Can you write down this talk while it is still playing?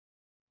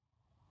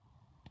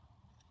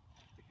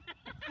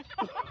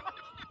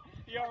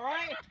all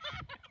right?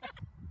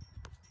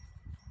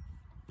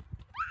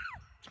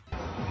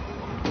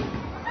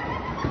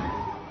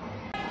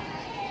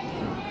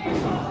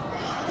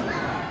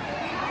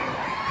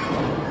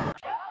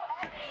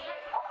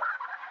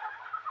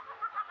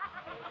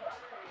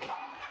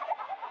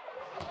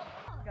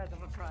 Guys, I'm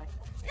gonna cry.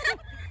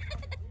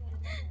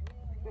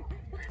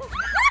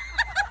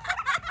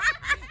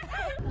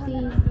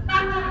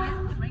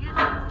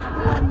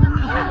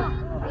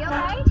 You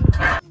alright?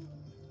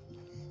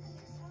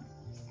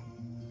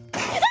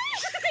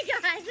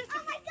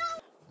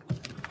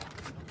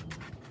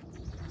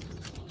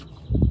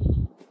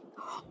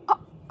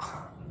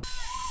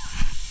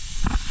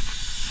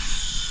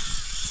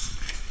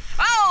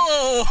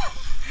 Oh!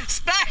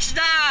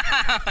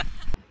 Splashdown!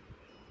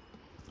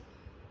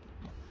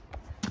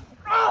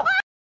 Oh!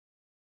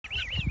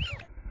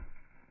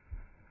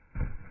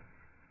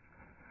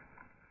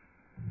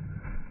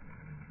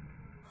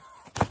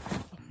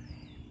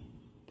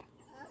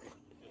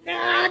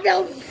 Ah,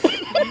 no!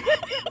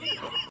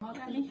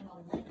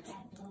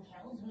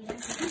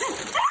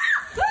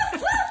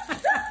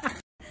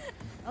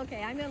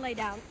 Okay, I'm gonna lay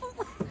down.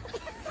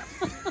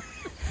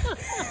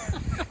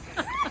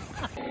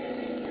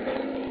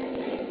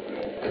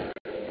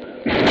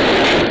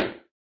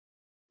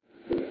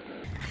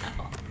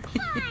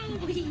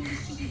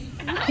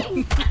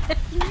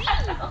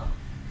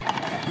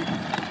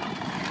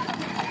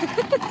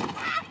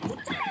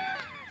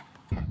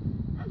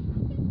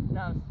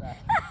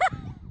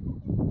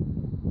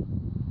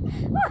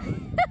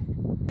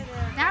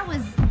 That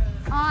was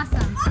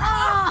awesome.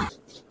 Oh!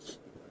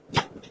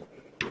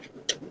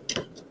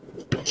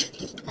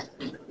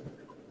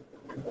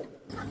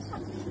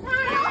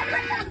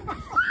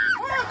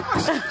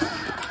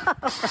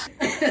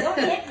 Don't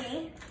hit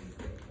me.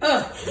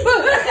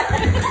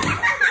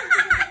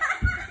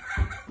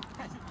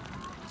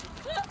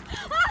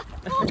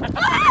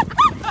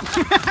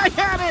 I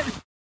got it!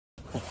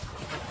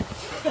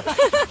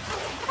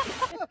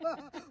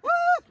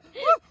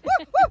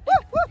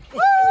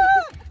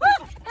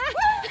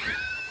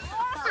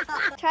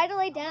 Try to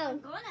lay down.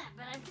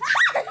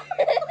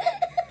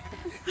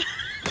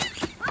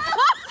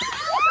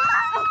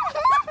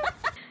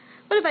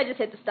 What if I just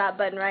hit the stop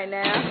button right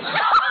now? Are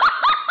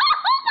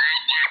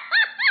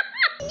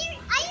you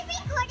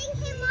recording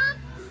him, Mom?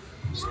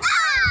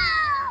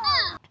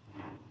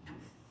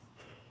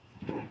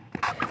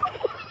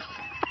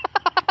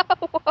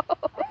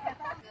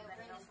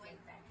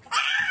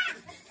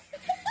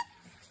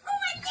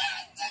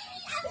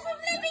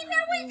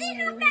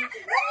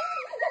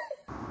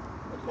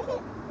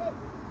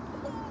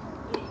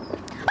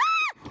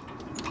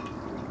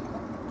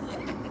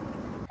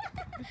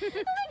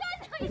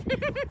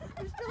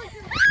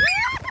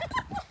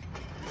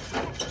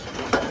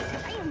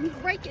 I am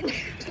breaking.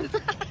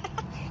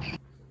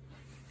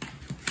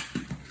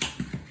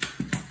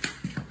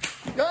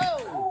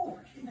 Go!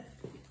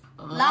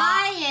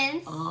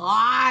 Lions.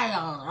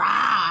 Wild,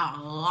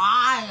 wild,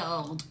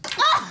 wild.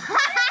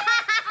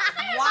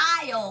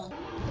 Wild.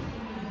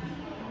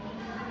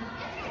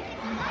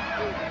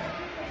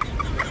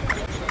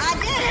 I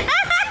did it!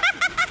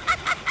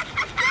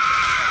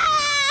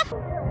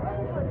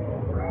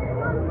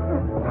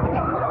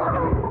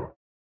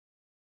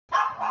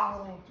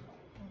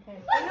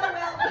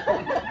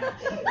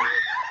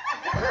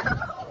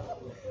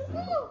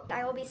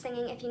 I will be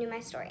singing If You Knew My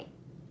Story.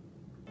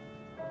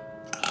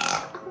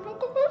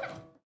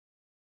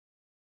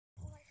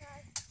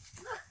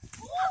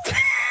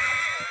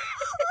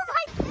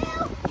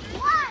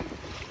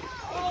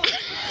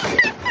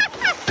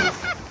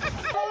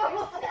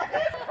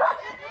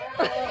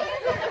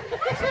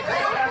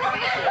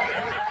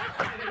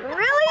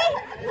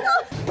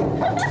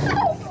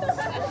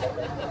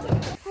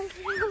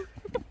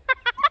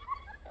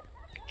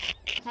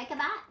 Take a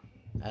bite.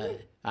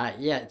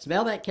 Yeah,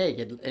 smell that cake.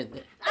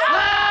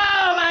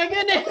 Oh my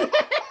goodness!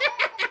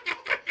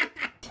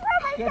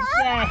 Good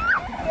shot.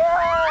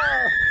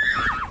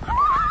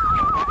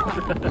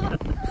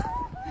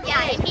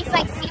 Yeah, and he's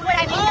like, see what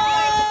I mean?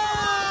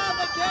 Oh,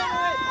 the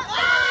camera!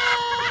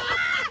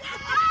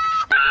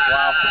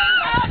 Wow.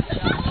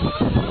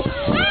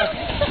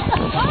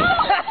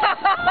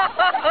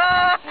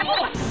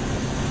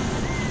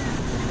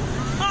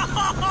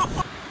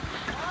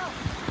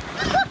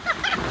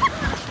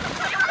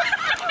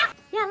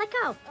 Yeah, let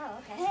go. Oh,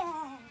 okay.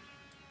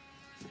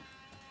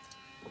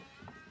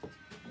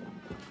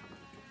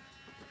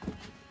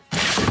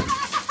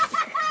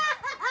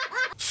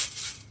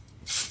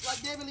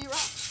 Like David Lee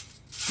Rock.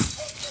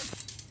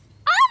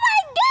 Oh my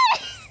god!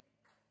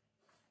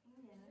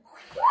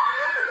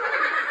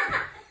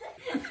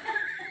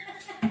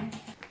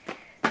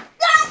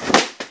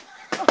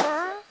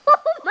 Oh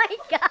my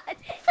god!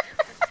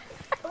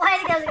 Why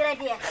do you think that was a good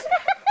idea?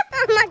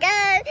 Oh my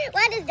god!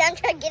 Why does dump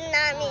truck getting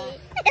on me?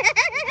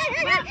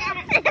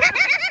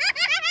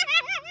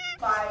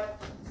 5,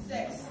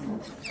 6.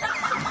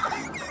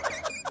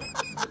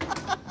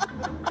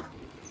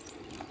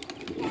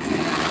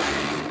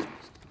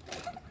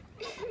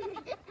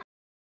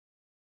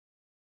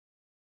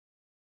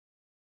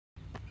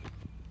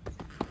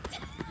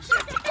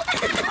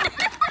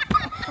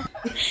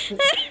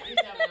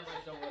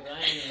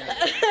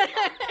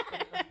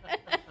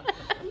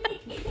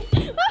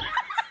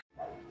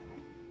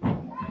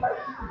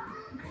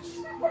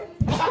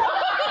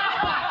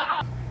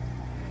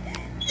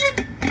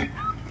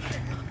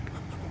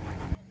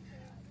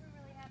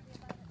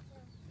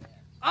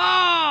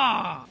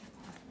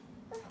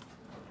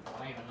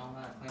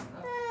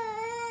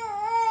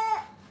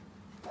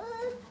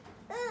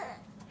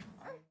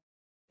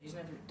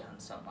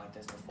 something like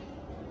this before.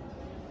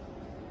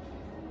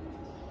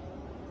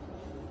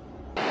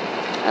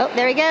 Oh,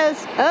 there he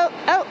goes. Oh,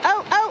 oh,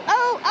 oh, oh,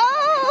 oh,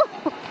 oh!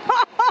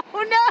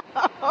 Oh, no!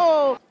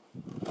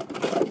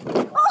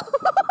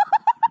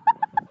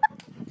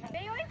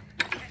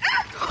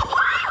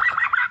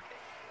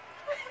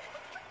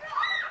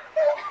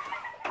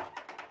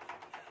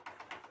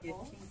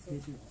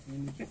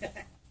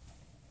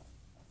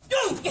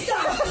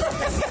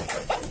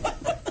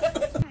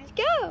 Let's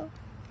go!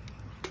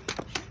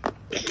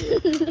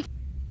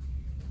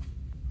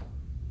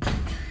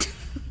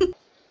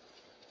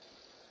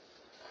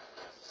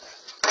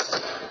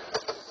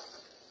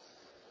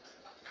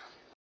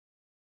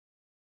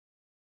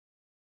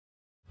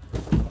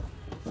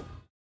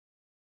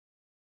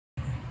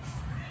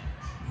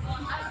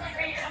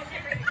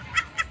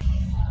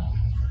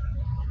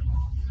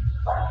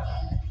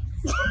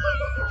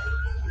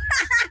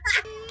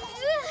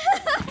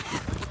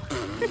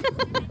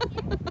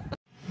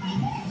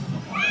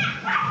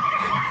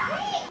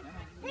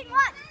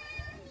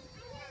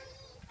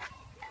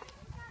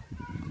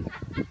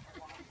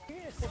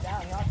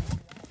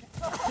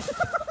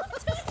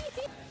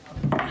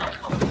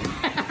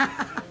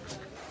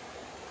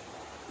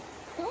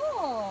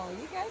 Cool.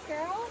 You go,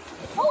 girl.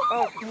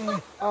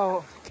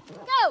 Oh.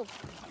 Go!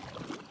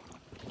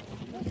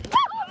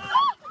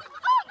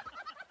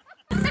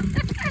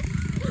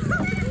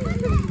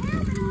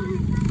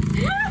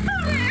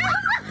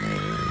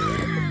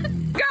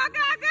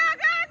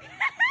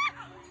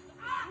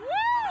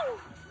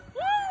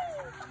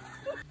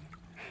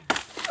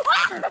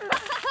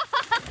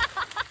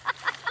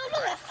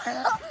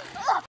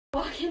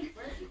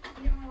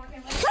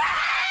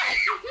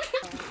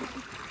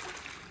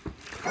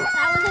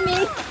 That wasn't me.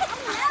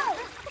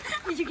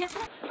 Did you get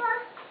that?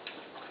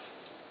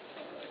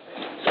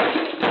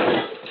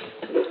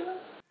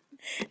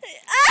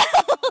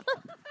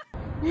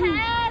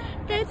 Had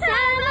the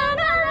time of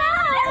my life.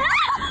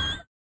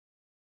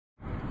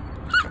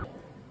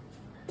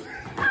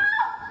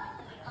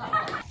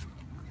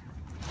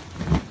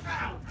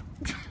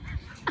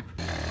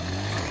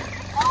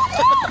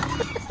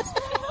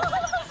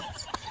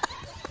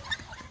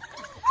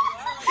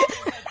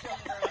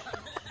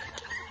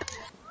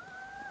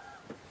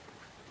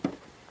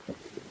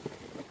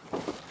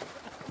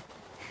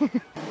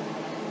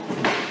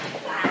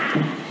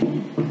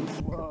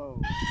 Whoa.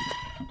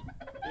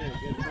 Yeah,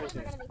 good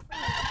person.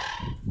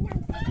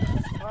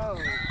 Oh.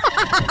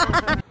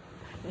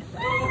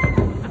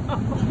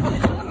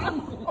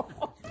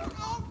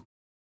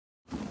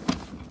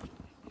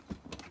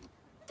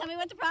 Tell me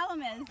what the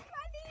problem is. My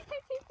knees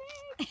are too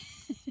big.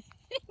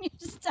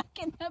 You're stuck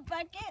in the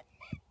bucket.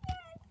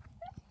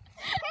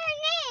 Her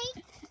knee.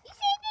 You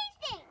see these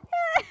things?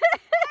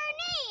 Her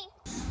knee.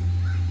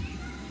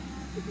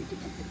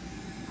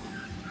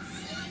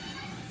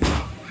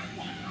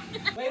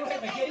 Wait,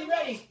 am getting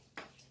ready.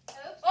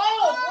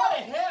 Oh, what a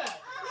hit!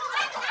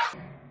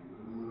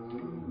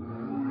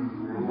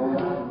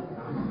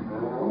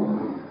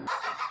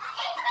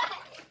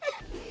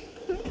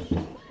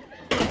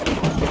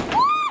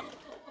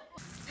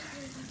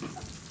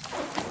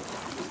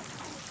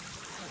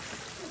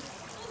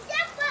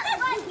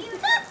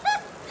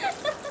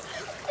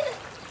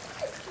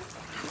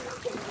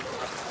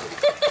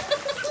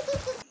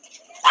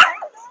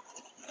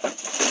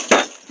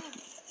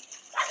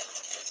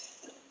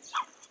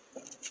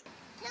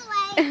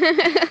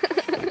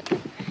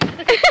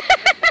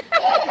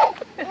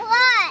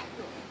 What?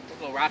 Let's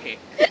go Rocky.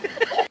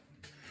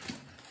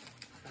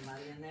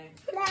 Somebody in there?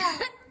 No.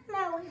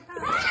 No.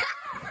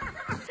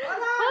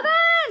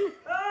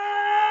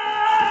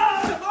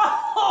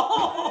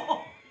 Hold on.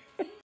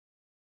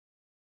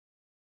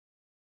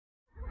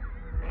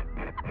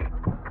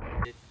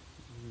 Did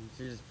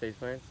you just face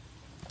plants?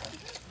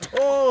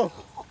 Oh!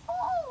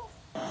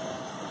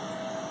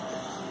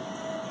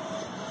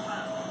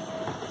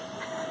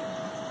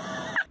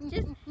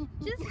 Just.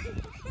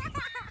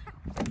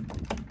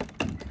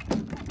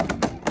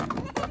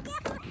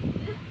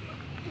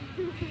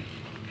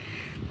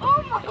 Oh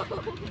my.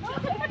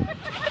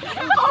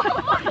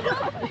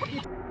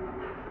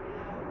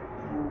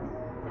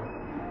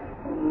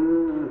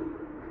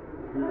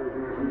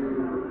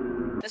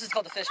 This is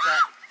called the fish trap.